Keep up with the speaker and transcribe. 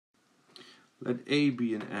Let A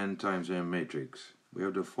be an n times n matrix. We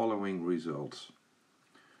have the following results.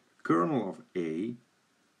 Kernel of A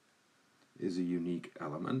is a unique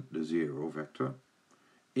element, the 0 vector,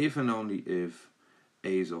 if and only if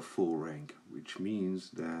A is of full rank, which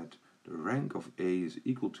means that the rank of A is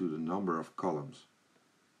equal to the number of columns.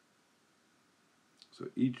 So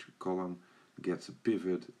each column gets a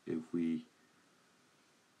pivot if we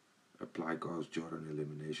apply Gauss-Jordan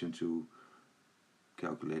elimination to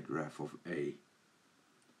calculate ref of A.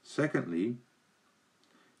 Secondly,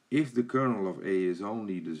 if the kernel of A is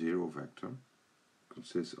only the 0 vector,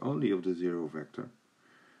 consists only of the 0 vector,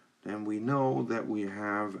 then we know that we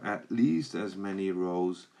have at least as many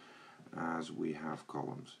rows as we have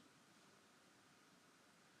columns.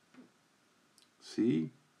 See?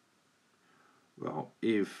 Well,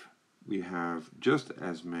 if we have just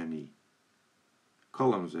as many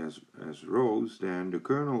columns as rows, then the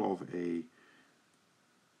kernel of A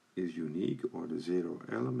is unique, or the 0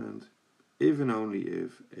 element, if and only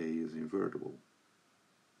if A is invertible.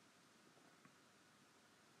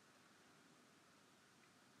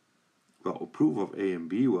 Well, a proof of A and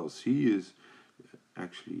B, well, C is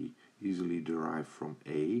actually easily derived from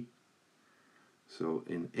A. So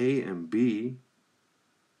in A and B,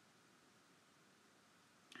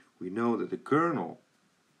 we know that the kernel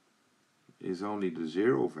is only the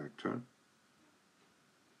 0 vector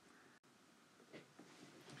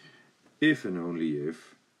if and only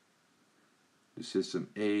if the system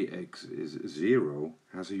AX is 0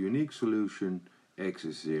 has a unique solution X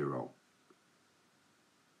is 0.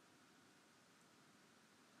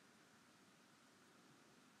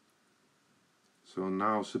 So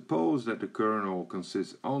now suppose that the kernel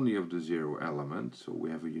consists only of the 0 element, so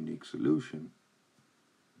we have a unique solution.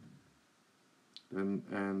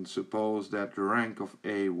 And suppose that the rank of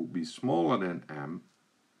A would be smaller than m,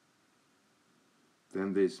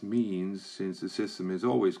 then this means, since the system is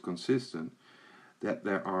always consistent, that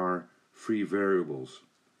there are free variables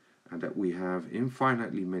and that we have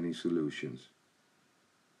infinitely many solutions.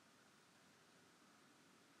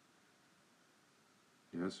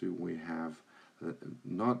 Yes, so we have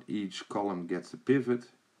not each column gets a pivot,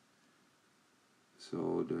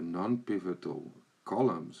 so the non-pivotal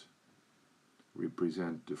columns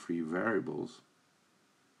represent the free variables,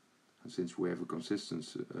 and since we have a consistent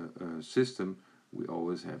system, we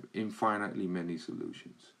always have infinitely many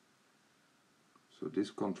solutions. So this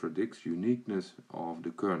contradicts uniqueness of the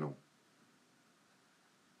kernel.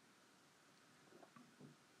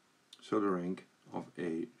 So the rank of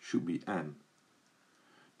A should be n.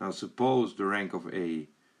 Now suppose the rank of A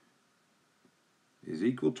is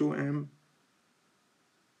equal to m,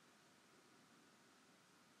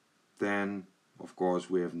 then of course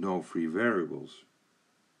we have no free variables,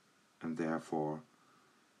 and therefore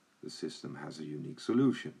the system has a unique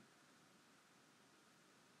solution.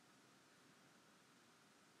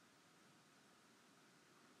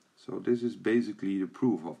 So this is basically the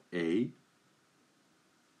proof of A.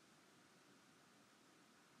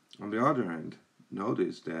 On the other hand,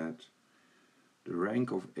 notice that the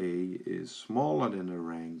rank of A is smaller than the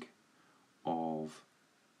rank of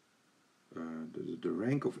the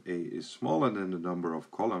rank of A is smaller than the number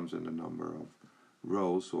of columns and the number of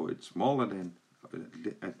rows, so it's smaller than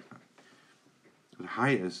at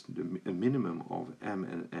highest a minimum of m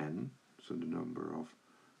and n, so the number of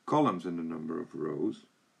columns and the number of rows.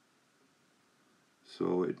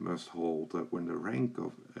 So it must hold that when the rank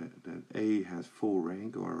of that A has full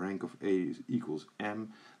rank, or rank of A equals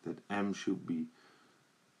m, that m should be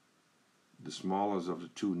the smallest of the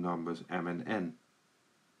two numbers m and n.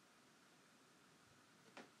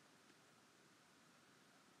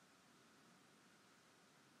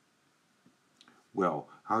 Well,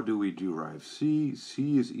 how do we derive C?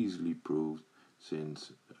 C is easily proved,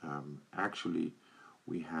 since actually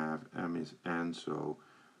we have m is n, so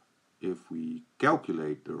if we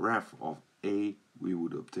calculate the ref of A, we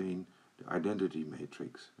would obtain the identity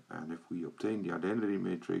matrix. And if we obtain the identity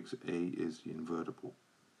matrix, A is the invertible.